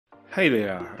Hey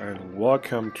there, and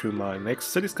welcome to my next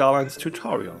Cities Skylines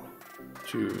tutorial.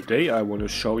 Today I want to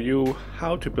show you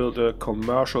how to build a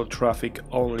commercial traffic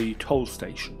only toll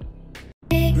station.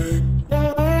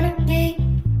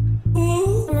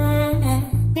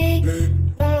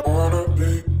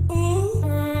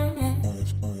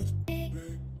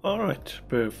 Alright,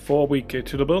 before we get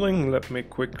to the building, let me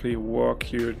quickly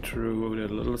walk you through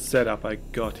the little setup I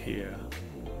got here.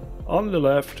 On the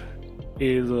left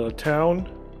is a town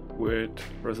with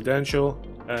residential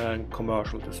and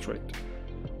commercial district.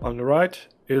 On the right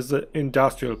is an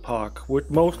industrial park with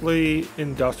mostly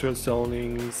industrial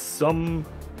zoning, some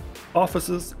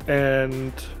offices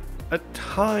and a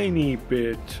tiny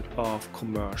bit of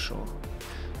commercial.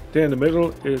 There in the middle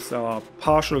is our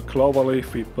partial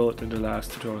cloverleaf we built in the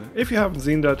last tutorial. If you haven't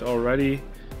seen that already,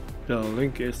 the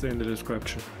link is in the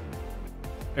description.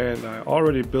 And I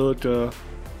already built a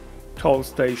toll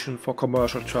station for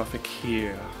commercial traffic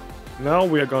here. Now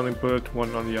we are going to build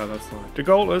one on the other side. The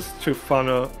goal is to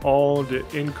funnel all the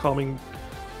incoming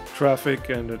traffic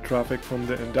and the traffic from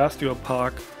the industrial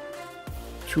park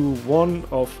to one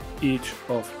of each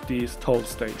of these toll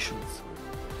stations.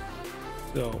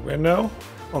 So we're now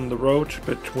on the road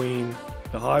between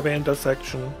the highway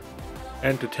intersection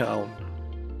and the town.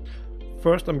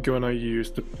 First I'm gonna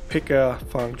use the picker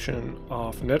function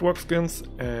of network skins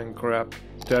and grab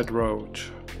that road.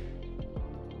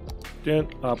 Then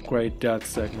upgrade that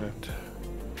segment,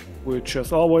 which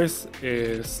as always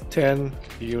is 10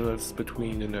 units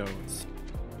between the nodes.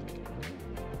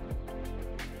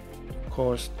 Of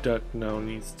course that now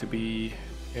needs to be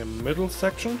a middle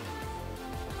section.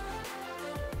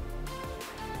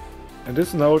 And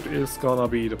this node is gonna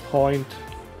be the point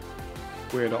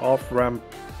where the off-ramp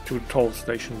to the toll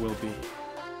station will be.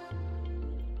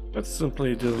 Let's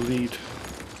simply delete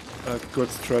a good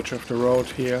stretch of the road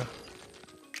here.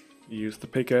 Use the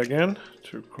picker again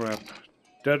to grab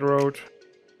that road.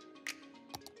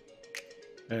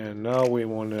 And now we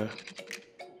want a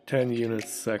 10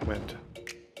 units segment.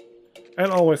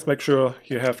 And always make sure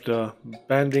you have the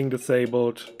banding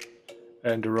disabled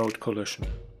and the road collision.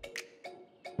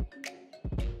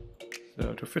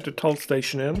 So to fit the toll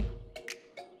station in,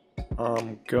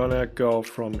 I'm gonna go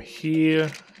from here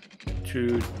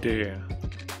to there.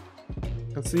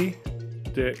 You can see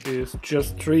there is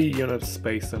just 3 units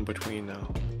space in between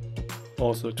now.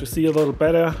 Also, to see a little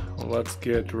better, let's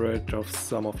get rid of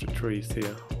some of the trees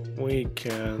here. We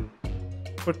can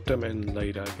put them in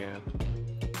later again.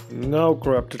 Now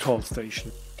grab the toll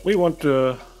station. We want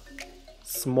the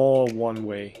small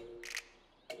one-way.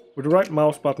 With the right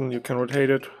mouse button you can rotate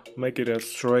it, make it as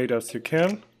straight as you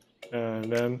can, and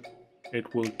then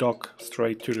it will dock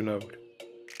straight to the node.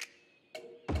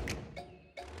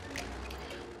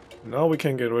 Now we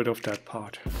can get rid of that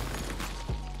part.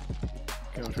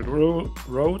 Go to the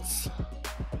roads.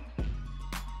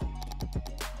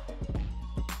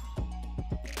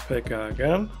 Picker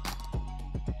again.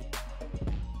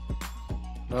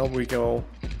 Now we go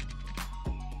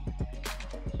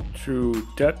to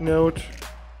that node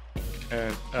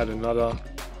and add another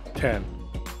 10.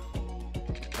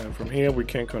 And from here we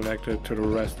can connect it to the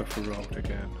rest of the road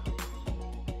again.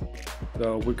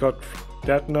 So we got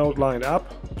that node lined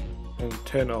up and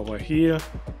 10 over here,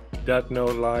 that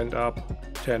node lined up,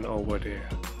 10 over there.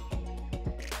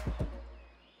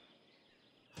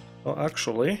 Well,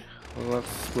 actually,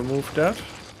 let's remove that.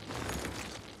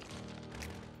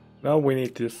 Now we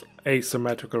need this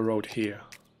asymmetrical road here.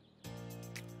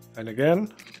 And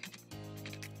again,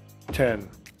 10.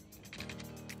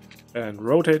 And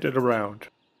rotate it around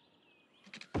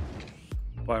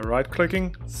by right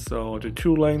clicking, so the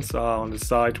 2 lanes are on the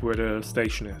side where the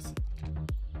station is.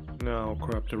 Now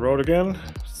grab the road again,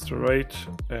 straight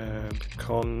and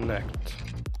connect.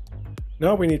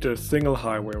 Now we need the single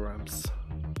highway ramps.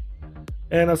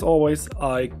 And as always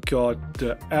I got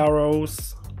the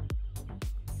arrows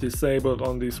disabled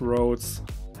on these roads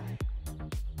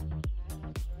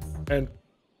and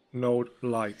node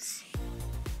lights.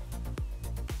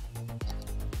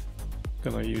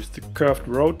 Gonna use the curved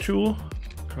road tool,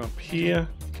 come here,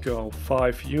 go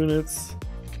 5 units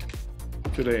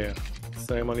to there.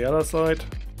 Same on the other side,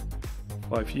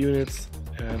 5 units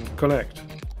and connect.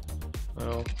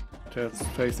 Now that's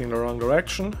facing the wrong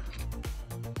direction.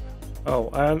 Oh,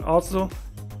 and also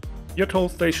your toll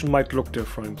station might look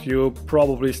different. You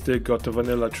probably still got the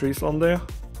vanilla trees on there,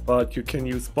 but you can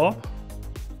use Bob.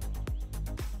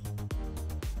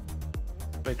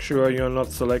 Make sure you're not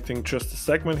selecting just a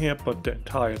segment here, but the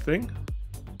entire thing.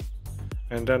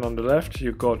 And then on the left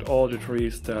you got all the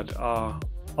trees that are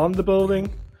on the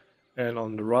building, and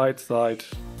on the right side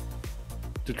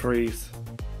the trees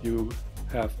you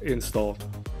have installed.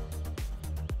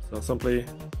 So simply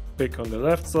pick on the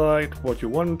left side what you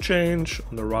want to change,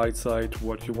 on the right side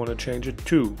what you want to change it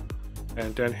to,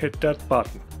 and then hit that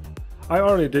button. I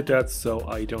already did that, so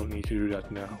I don't need to do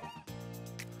that now.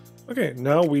 Okay,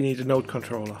 now we need a node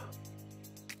controller.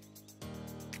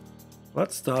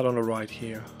 Let's start on the right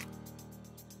here.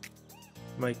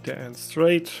 Make the end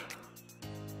straight.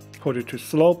 Put it to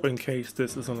slope in case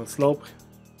this is on a slope.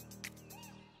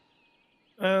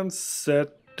 And set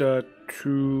that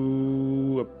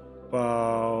to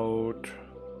about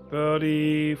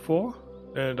 34.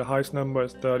 And the highest number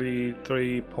is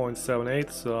 33.78,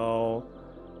 so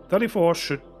 34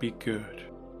 should be good.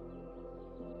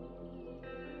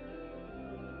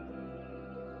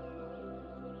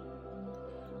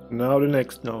 Now the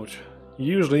next node.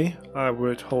 Usually I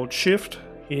would hold shift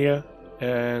here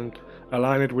and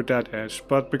align it with that edge,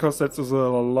 but because that is a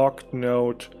locked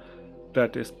node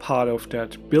that is part of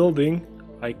that building,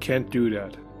 I can't do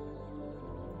that.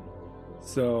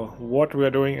 So what we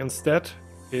are doing instead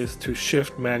is to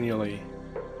shift manually.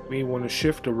 We want to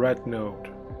shift the red node.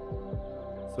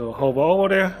 So hover over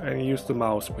there and use the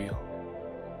mouse wheel.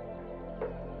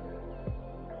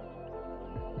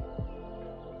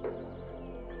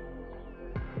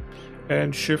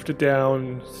 And shift it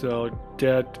down so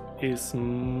that is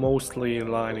mostly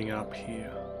lining up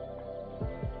here.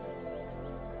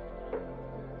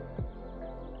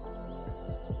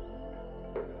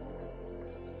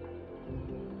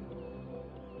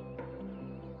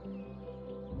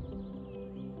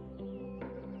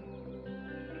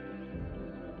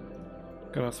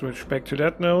 Gonna switch back to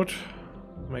that node,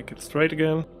 make it straight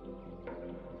again.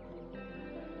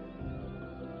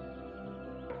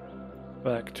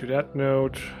 Back to that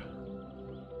node.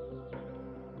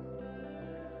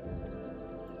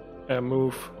 And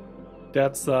move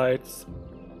that side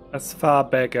as far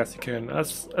back as you can,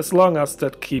 as long as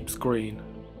that keeps green.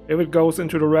 If it goes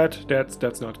into the red,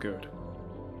 that's not good.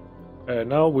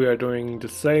 Now we are doing the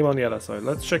same on the other side.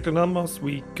 Let's check the numbers.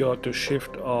 We got the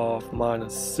shift of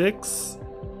 -6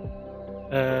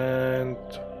 and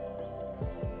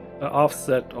an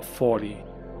offset of 40.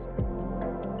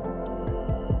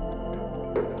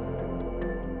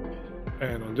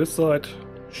 And on this side,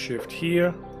 shift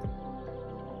here,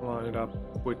 line it up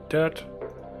with that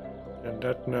and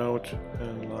that node,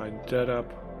 and line that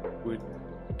up with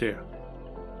there.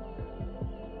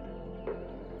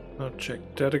 Now check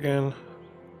that again.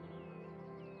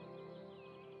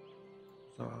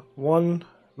 So one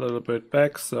little bit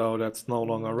back, so that's no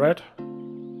longer red.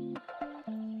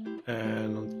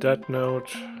 And on that node,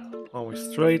 always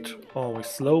straight, always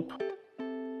slope.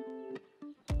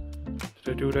 Did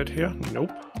I do that here?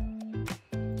 Nope.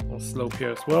 I'll slope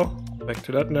here as well. Back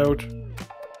to that node.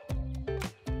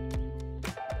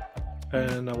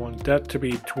 And I want that to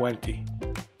be 20.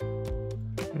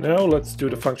 Now let's do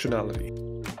the functionality.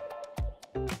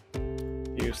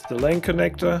 Use the lane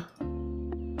connector.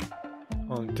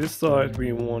 On this side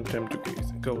we want them to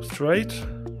go straight.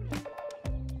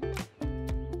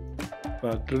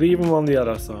 But leave them on the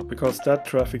other side, because that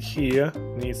traffic here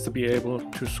needs to be able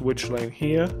to switch lane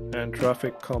here, and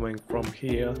traffic coming from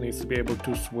here needs to be able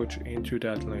to switch into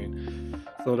that lane.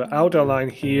 So the outer line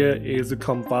here is a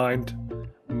combined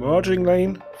merging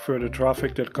lane for the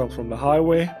traffic that comes from the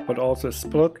highway, but also a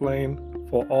split lane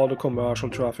for all the commercial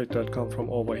traffic that comes from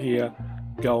over here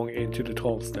going into the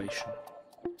toll station.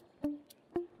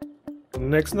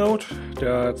 Next node,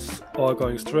 that's all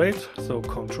going straight, so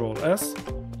Control S.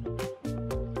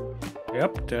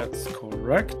 Yep, that's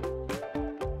correct.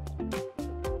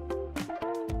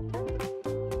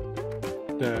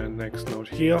 The next node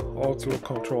here, also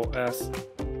Control S.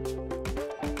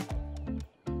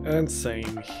 And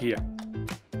same here.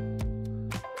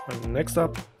 And next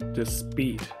up, the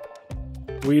speed.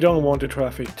 We don't want the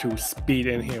traffic to speed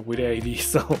in here with 80,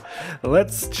 so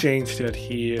let's change that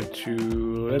here to,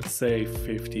 let's say,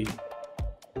 50.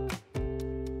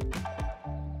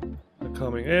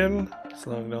 Coming in,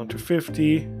 slowing down to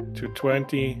 50, to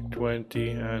 20, 20,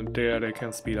 and there they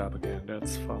can speed up again,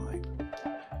 that's fine.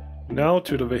 Now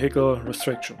to the vehicle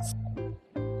restrictions.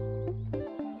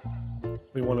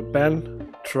 We want to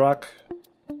ban truck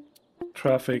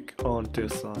traffic on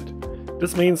this side.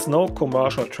 This means no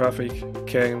commercial traffic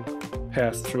can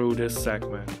pass through this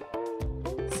segment.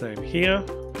 Same here,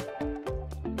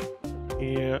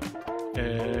 here,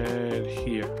 and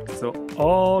here. So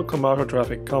all commercial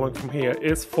traffic coming from here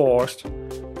is forced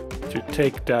to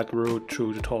take that route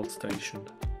through the toll station.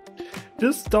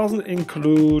 This doesn't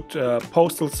include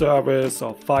postal service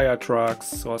or fire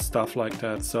trucks or stuff like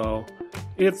that, so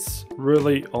it's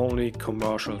really only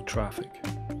commercial traffic.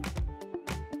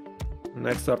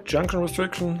 Next up, junction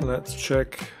restriction. Let's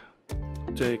check.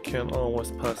 They can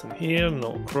always pass in here,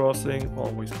 no crossing,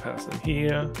 always pass in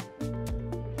here.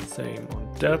 Same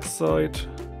on that side.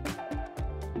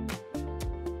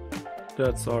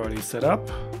 That's already set up.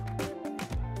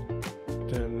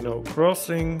 Then no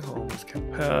crossing, always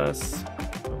can pass.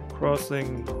 No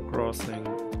crossing,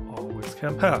 always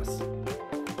can pass.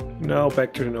 Now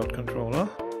back to the node controller.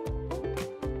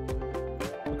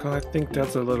 Okay, I think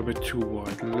that's a little bit too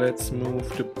wide. Let's move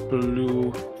the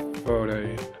blue further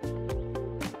in.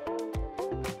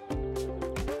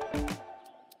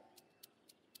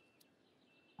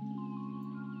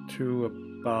 To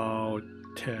about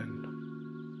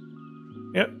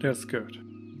 10. Yeah, that's good.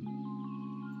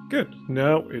 Good.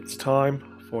 Now it's time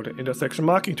for the intersection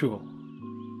marking tool.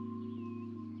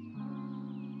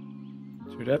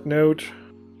 To that node,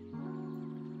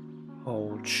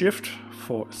 hold Shift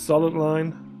for a solid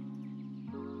line.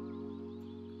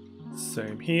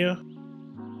 Same here.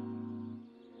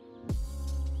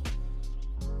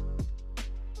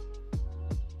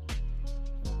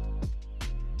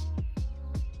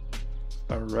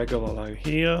 A regular line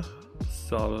here,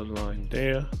 solid line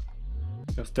there,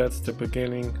 because that's the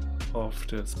beginning of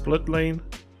the split lane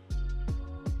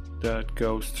that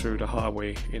goes through the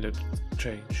highway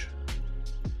interchange.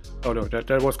 Oh no, that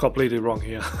was completely wrong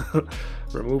here.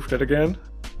 Remove that again.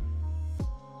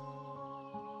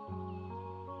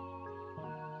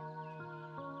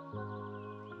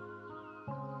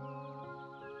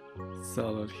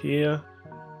 Solid here.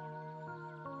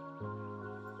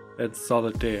 And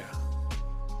solid there.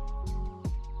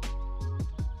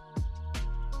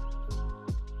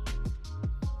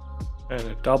 And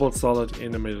a double solid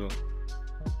in the middle.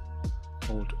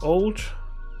 Hold Alt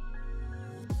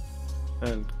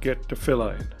and get the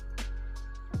filler in.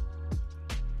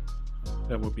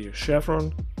 That would be a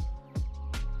chevron.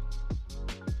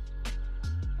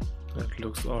 That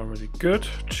looks already good.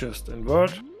 Just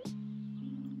invert.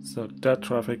 So that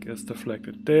traffic is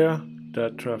deflected there.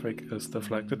 That traffic is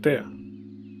deflected there.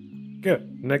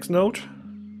 Good. Next node.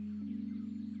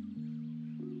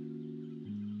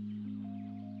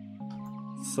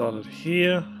 Solid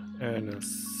here and a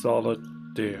solid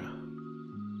there.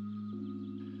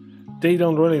 They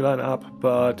don't really line up,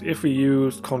 but if we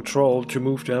use Control to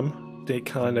move them, they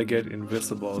kinda get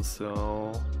invisible,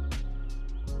 so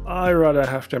I rather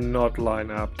have them not line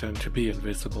up than to be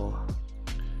invisible.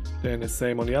 Then the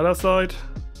same on the other side.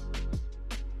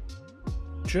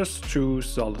 Just 2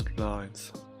 solid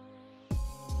lines.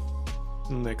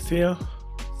 Next here,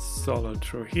 solid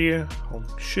through here,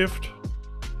 holding Shift.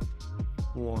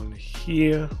 One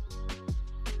here.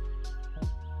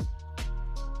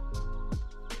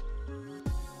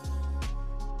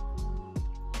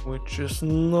 Which is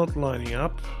not lining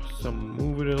up, so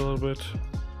move it a little bit.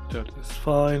 That is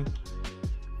fine.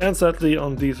 And sadly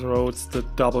on these roads the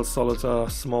double solids are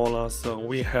smaller, so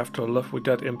we have to live with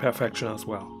that imperfection as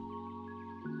well.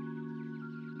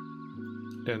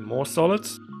 Then more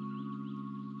solids.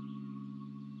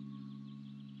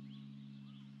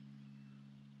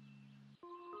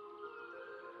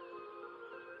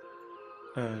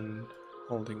 And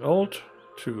holding Alt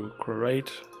to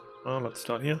create, let's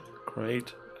start here,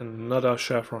 create another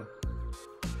chevron.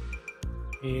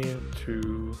 Here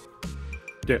to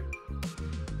there.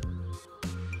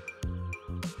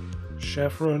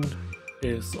 Chevron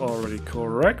is already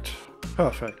correct.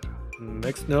 Perfect.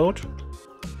 Next node.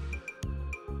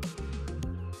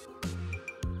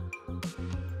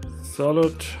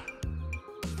 Solid,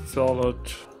 solid,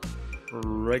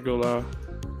 regular,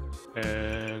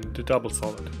 and the double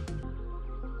solid.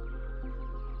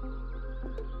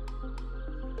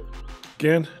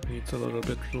 Again, needs a little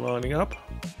bit lining up.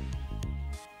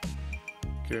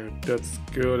 Good, that's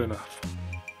good enough.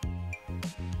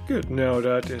 Good, now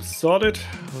that is sorted,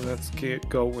 let's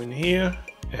go in here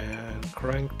and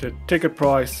crank the ticket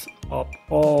price up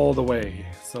all the way.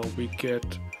 So we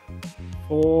get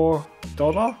 $4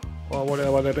 or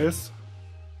whatever that is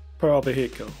per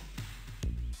vehicle.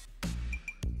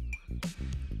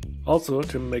 Also,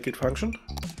 to make it function,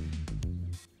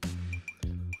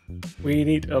 we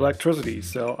need electricity,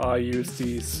 so I use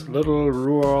these little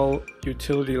rural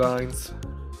utility lines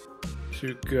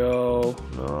to go,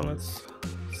 let's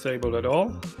disable that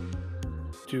all,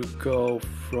 to go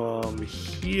from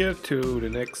here to the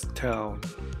next town.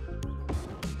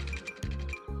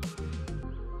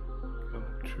 Go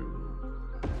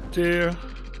to there,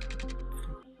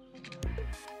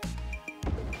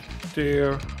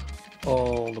 there,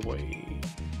 all the way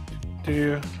to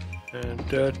there, and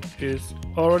that is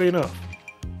already enough.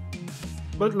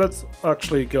 But let's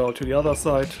actually go to the other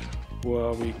side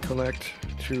where we connect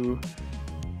to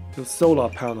the solar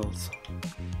panels.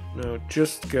 Now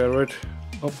just get rid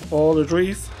of all the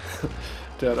trees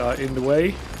that are in the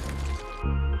way.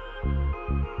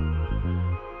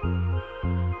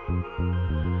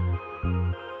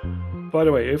 By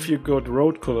the way, if you got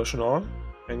road collision on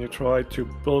and you try to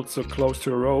build so close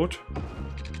to a road,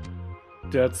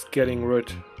 that's getting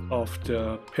rid of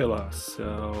the pillars,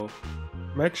 so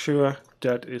make sure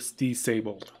that is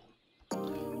disabled.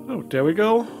 Oh, there we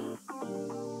go.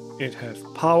 It has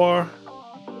power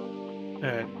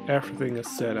and everything is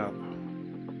set up.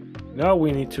 Now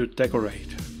we need to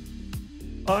decorate.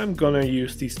 I'm gonna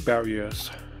use these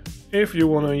barriers. If you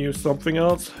wanna use something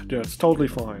else, that's totally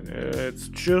fine. It's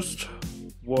just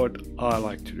what I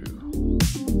like to do.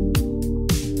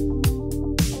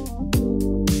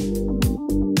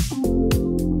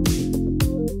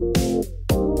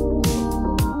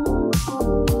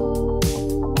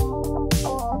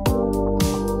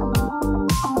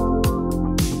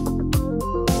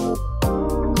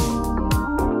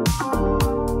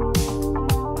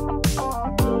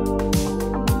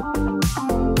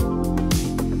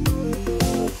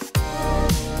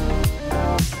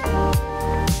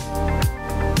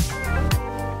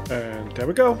 There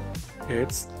we go,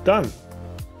 it's done.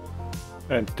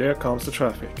 And there comes the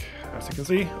traffic. As you can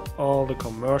see, all the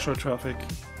commercial traffic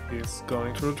is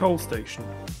going to the toll station.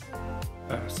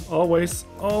 As always,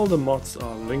 all the mods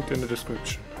are linked in the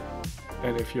description.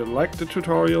 And if you liked the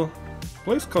tutorial,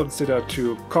 please consider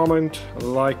to comment,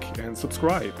 like and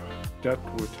subscribe. That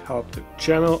would help the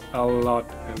channel a lot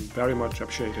and very much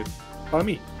appreciated by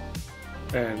me.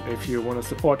 And if you want to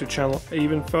support the channel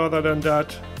even further than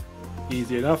that,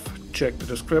 easy enough, check the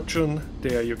description,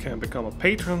 there you can become a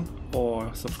patron or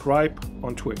subscribe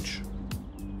on Twitch.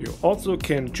 You also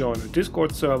can join a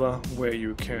Discord server where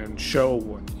you can show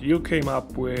what you came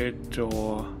up with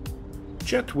or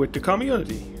chat with the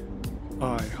community.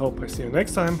 I hope I see you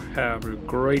next time, have a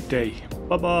great day,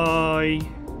 bye bye!